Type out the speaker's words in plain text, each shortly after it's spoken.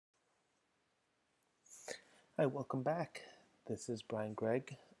Hi, welcome back. This is Brian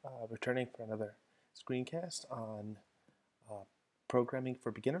Gregg, returning for another screencast on uh, programming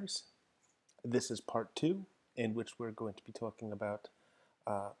for beginners. This is part two, in which we're going to be talking about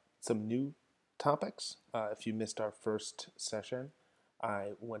some new topics. If you missed our first session,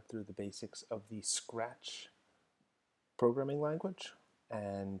 I went through the basics of the Scratch programming language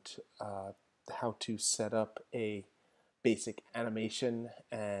and how to set up a basic animation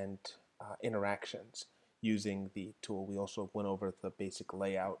and interactions using the tool. We also went over the basic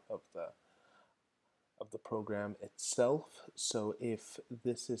layout of the program itself. So if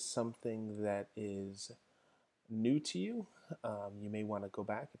this is something that is new to you, you may want to go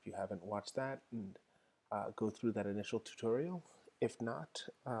back if you haven't watched that and go through that initial tutorial. If not,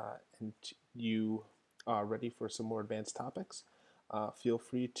 and you are ready for some more advanced topics, feel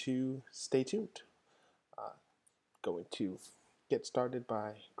free to stay tuned. Going to get started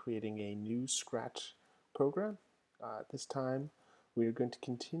by creating a new Scratch program. This time we are going to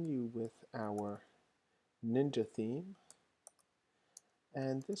continue with our Ninja theme,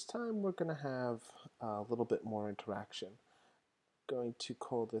 and this time we're going to have a little bit more interaction. Going to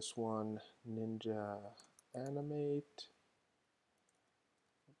call this one Ninja Animate.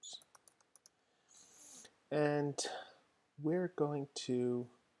 Oops. And we're going to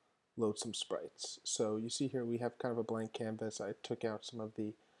load some sprites. So you see here we have kind of a blank canvas. I took out some of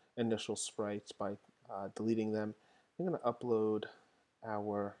the initial sprites by deleting them. I'm going to upload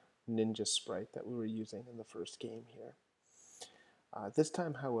our ninja sprite that we were using in the first game here. This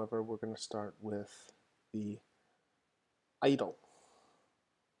time, however, we're going to start with the idle,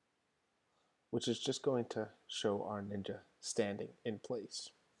 which is just going to show our ninja standing in place.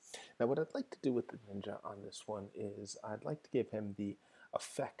 Now what I'd like to do with the ninja on this one is I'd like to give him the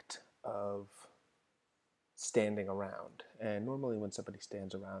effect of standing around. And normally when somebody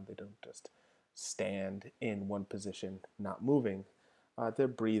stands around, they don't just stand in one position, not moving. They're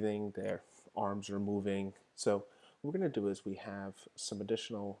breathing, their arms are moving. So what we're going to do is we have some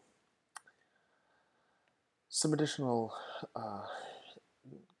additional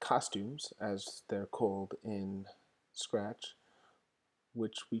costumes, as they're called in Scratch,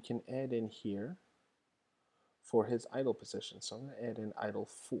 which we can add in here for his idle position. So I'm going to add in idle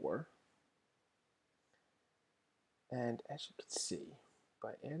 4. And as you can see,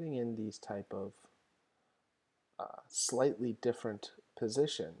 by adding in these type of slightly different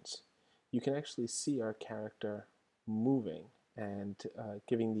positions, you can actually see our character moving and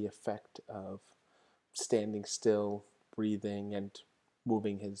giving the effect of standing still, breathing, and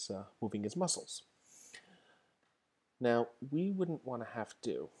moving his muscles. Now, we wouldn't want to have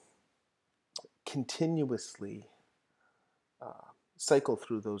to continuously cycle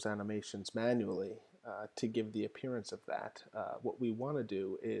through those animations manually to give the appearance of that. What we want to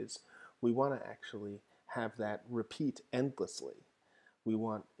do is we want to actually have that repeat endlessly. We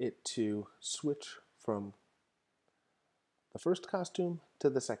want it to switch from the first costume to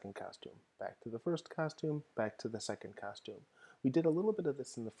the second costume, back to the first costume, back to the second costume. We did a little bit of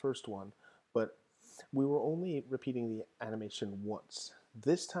this in the first one, but we were only repeating the animation once.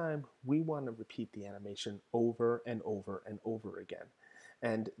 This time, we want to repeat the animation over and over and over again.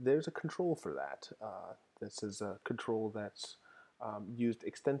 And there's a control for that. This is a control that's used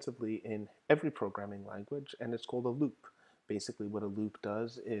extensively in every programming language, and it's called a loop. Basically, what a loop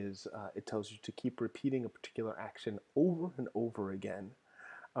does is it tells you to keep repeating a particular action over and over again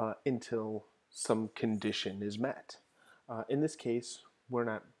until some condition is met. In this case, we're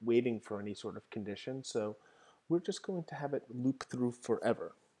not waiting for any sort of condition, so we're just going to have it loop through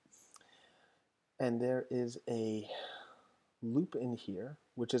forever. And there is a loop in here,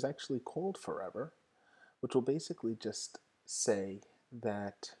 which is actually called forever, which will basically just say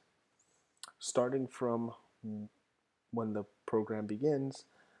that starting from when the program begins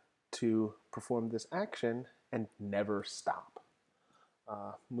to perform this action and never stop.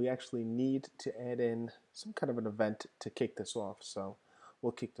 We actually need to add in some kind of an event to kick this off, so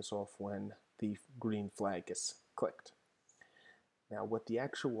we'll kick this off when the green flag is clicked. Now what the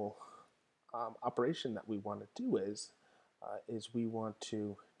actual operation that we want to do is we want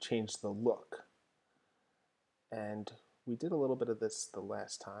to change the look. And we did a little bit of this the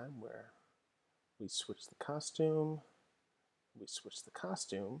last time where we switched the costume,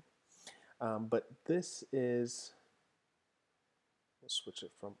 but this is, we'll switch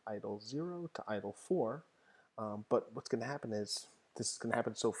it from idle 0 to idle 4, but what's going to happen is this is going to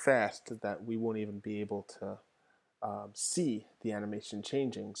happen so fast that we won't even be able to see the animation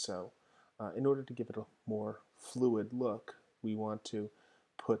changing. So in order to give it a more fluid look, we want to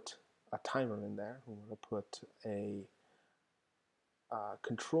put a timer in there. We want to put a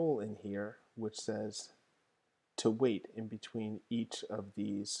control in here which says to wait in between each of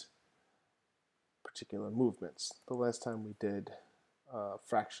these particular movements. The last time we did a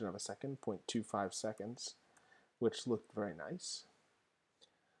fraction of a second, 0.25 seconds, which looked very nice.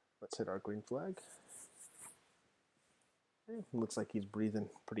 Let's hit our green flag. Looks like he's breathing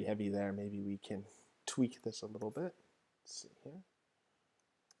pretty heavy there. Maybe we can tweak this a little bit. Let's see here.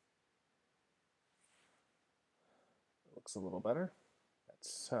 Looks a little better.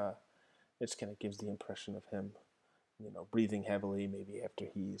 That's it kind of gives the impression of him, breathing heavily. Maybe after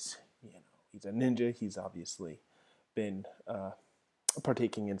he's a ninja. He's obviously been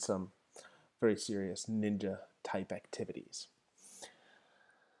partaking in some very serious ninja type activities.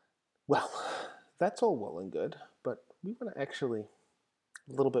 Well, that's all well and good, but we want to actually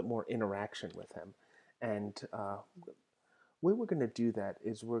a little bit more interaction with him. And the way we're going to do that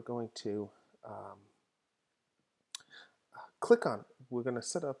is we're going to we're going to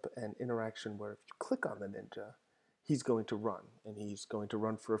set up an interaction where if you click on the ninja, he's going to run. And he's going to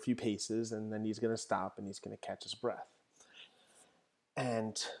run for a few paces, and then he's going to stop, and he's going to catch his breath.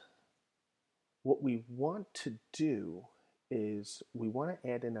 And what we want to do is we want to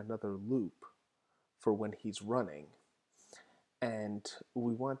add in another loop for when he's running. And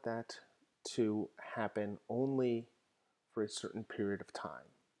we want that to happen only for a certain period of time.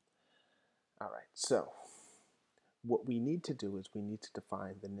 All right, so what we need to do is we need to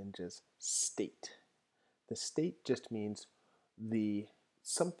define the ninja's state. The state just means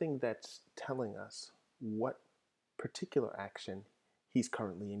something that's telling us what particular action he's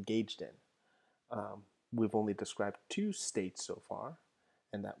currently engaged in. We've only described two states so far,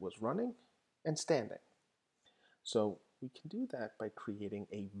 and that was running and standing. So we can do that by creating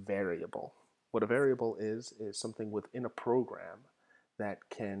a variable. What a variable is something within a program that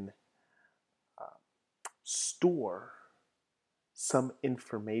can store some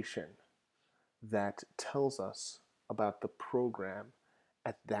information that tells us about the program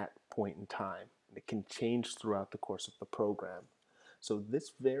at that point in time. And it can change throughout the course of the program. So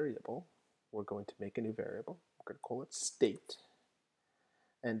this variable, we're going to make a new variable. We're going to call it state.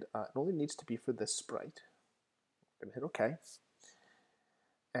 And it only needs to be for this sprite. We're going to hit OK.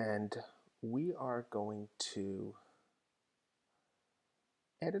 And we are going to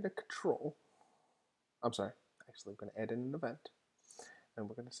add in a control. I'm sorry, actually I'm going to add in an event. And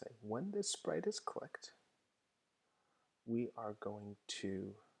we're going to say when this sprite is clicked, we are going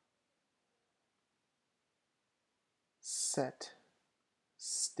to set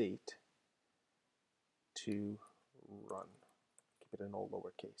state to run. Keep it in all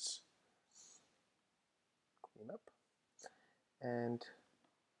lowercase. Clean up. And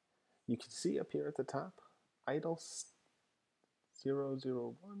you can see up here at the top, idle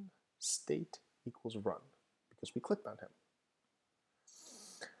 001 state equals run, because we clicked on him.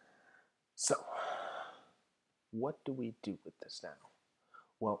 So, what do we do with this now?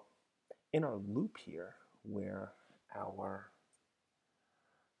 Well, in our loop here, where our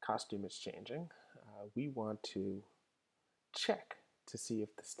costume is changing, we want to check to see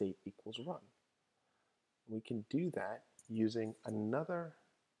if the state equals run. We can do that using another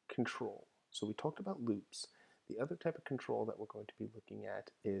control. So we talked about loops. The other type of control that we're going to be looking at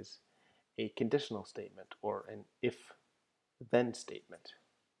is a conditional statement, or an if-then statement.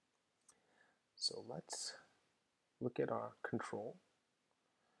 So let's look at our control.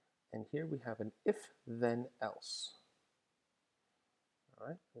 And here we have an if-then-else. All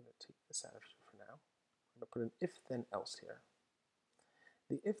right, I'm going to take this out of here for now. I'm going to put an if-then-else here.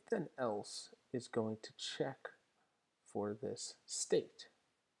 The if-then-else is going to check for this state.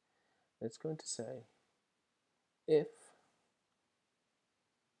 It's going to say if,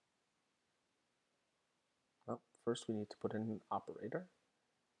 well, first we need to put in an operator,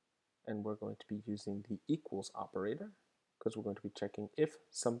 and we're going to be using the equals operator because we're going to be checking if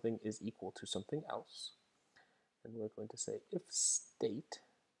something is equal to something else. And we're going to say if state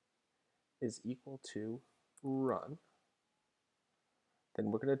is equal to run,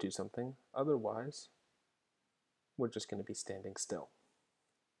 then we're going to do something. Otherwise, we're just going to be standing still.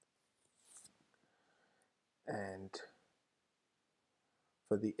 And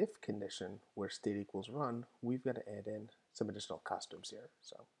for the if condition, where state equals run, we've got to add in some additional costumes here.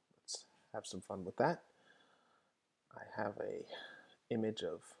 So let's have some fun with that. I have a image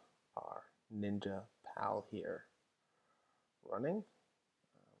of our ninja pal here running.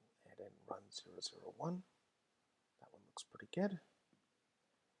 Add in run 001. That one looks pretty good.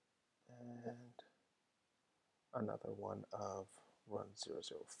 And another one of run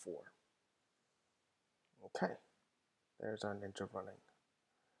 004. Okay, there's our ninja running.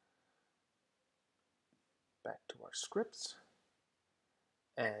 Back to our scripts.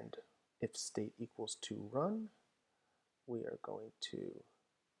 And if state equals to run, we are going to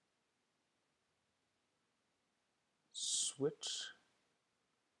switch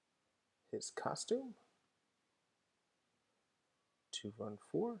his costume to run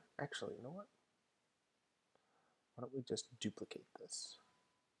 4. Actually, you know what? Why don't we just duplicate this?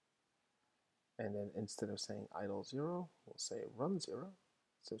 And then instead of saying idle 0, we'll say run 0.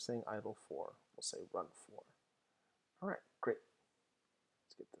 Instead of saying idle 4, we'll say run 4. All right, great.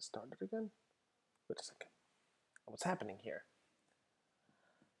 Let's get this started again. Wait a second. What's happening here?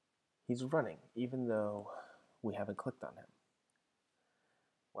 He's running even though we haven't clicked on him.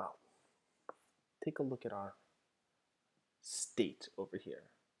 Well, take a look at our state over here.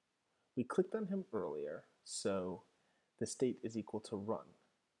 We clicked on him earlier, so the state is equal to run.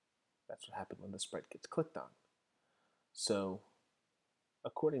 That's what happened when the sprite gets clicked on. So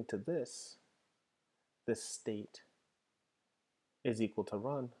according to this state is equal to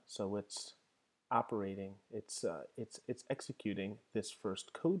run, so it's operating, it's executing this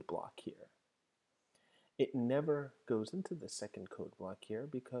first code block here. It never goes into the second code block here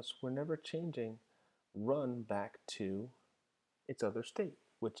because we're never changing run back to its other state,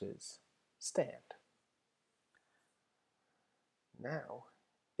 which is stand. Now,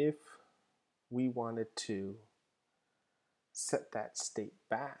 if we wanted to set that state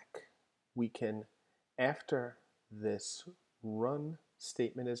back, we can, after this run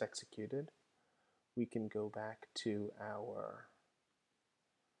statement is executed, we can go back to our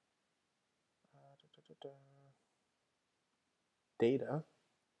data,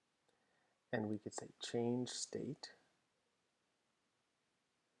 and we could say change state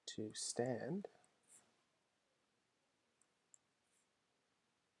to stand.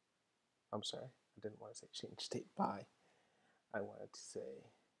 I'm sorry, I didn't want to say change state by. I wanted to say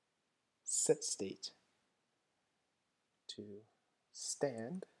set state to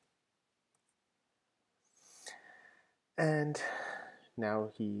stand. And now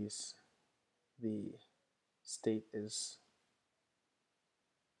the state is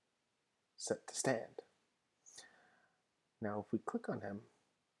set to stand. Now if we click on him,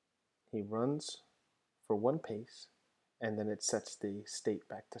 he runs for 1 pace, and then it sets the state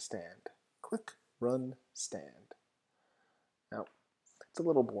back to stand. Click, run, stand. Now, it's a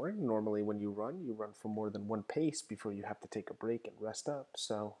little boring. Normally when you run for more than 1 pace before you have to take a break and rest up.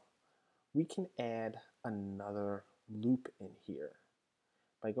 So we can add another loop in here.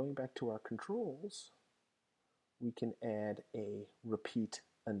 By going back to our controls, we can add a repeat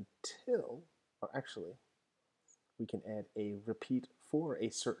until, or actually, we can add a repeat for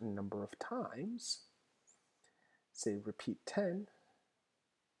a certain number of times. Say repeat 10,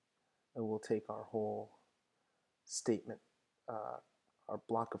 and we'll take our whole statement, our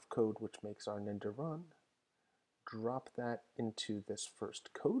block of code which makes our Ninja run, drop that into this first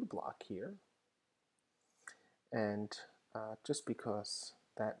code block here, and just because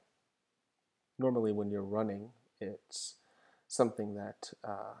that normally when you're running, it's something that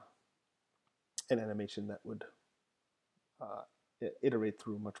an animation that would iterate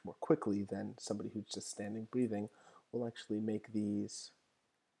through much more quickly than somebody who's just standing breathing will actually make these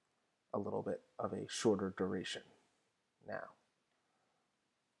a little bit of a shorter duration. Now,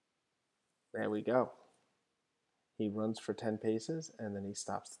 there we go. He runs for 10 paces and then he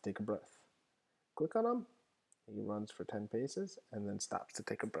stops to take a breath. Click on him, he runs for 10 paces and then stops to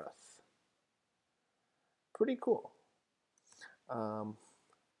take a breath. Pretty cool.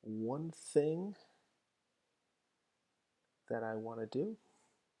 One thing that I want to do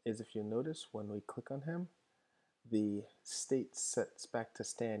is, if you notice, when we click on him, the state sets back to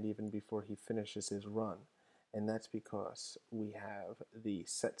stand even before he finishes his run. And that's because we have the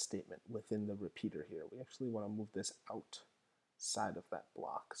set statement within the repeater here. We actually want to move this outside of that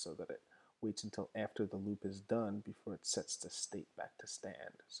block so that it waits until after the loop is done before it sets the state back to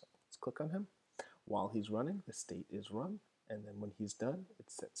stand. So let's click on him. While he's running, the state is run, and then when he's done, it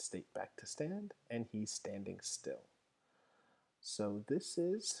sets state back to stand, and he's standing still. So this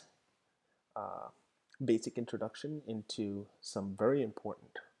is a basic introduction into some very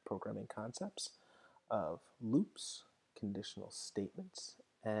important programming concepts of loops, conditional statements,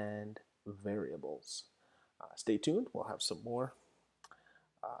 and variables. Stay tuned, we'll have some more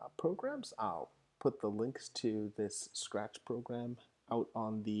programs. I'll put the links to this Scratch program out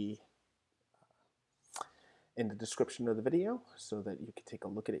on in the description of the video so that you can take a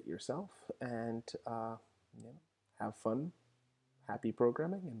look at it yourself and have fun, happy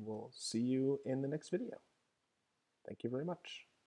programming, and we'll see you in the next video. Thank you very much.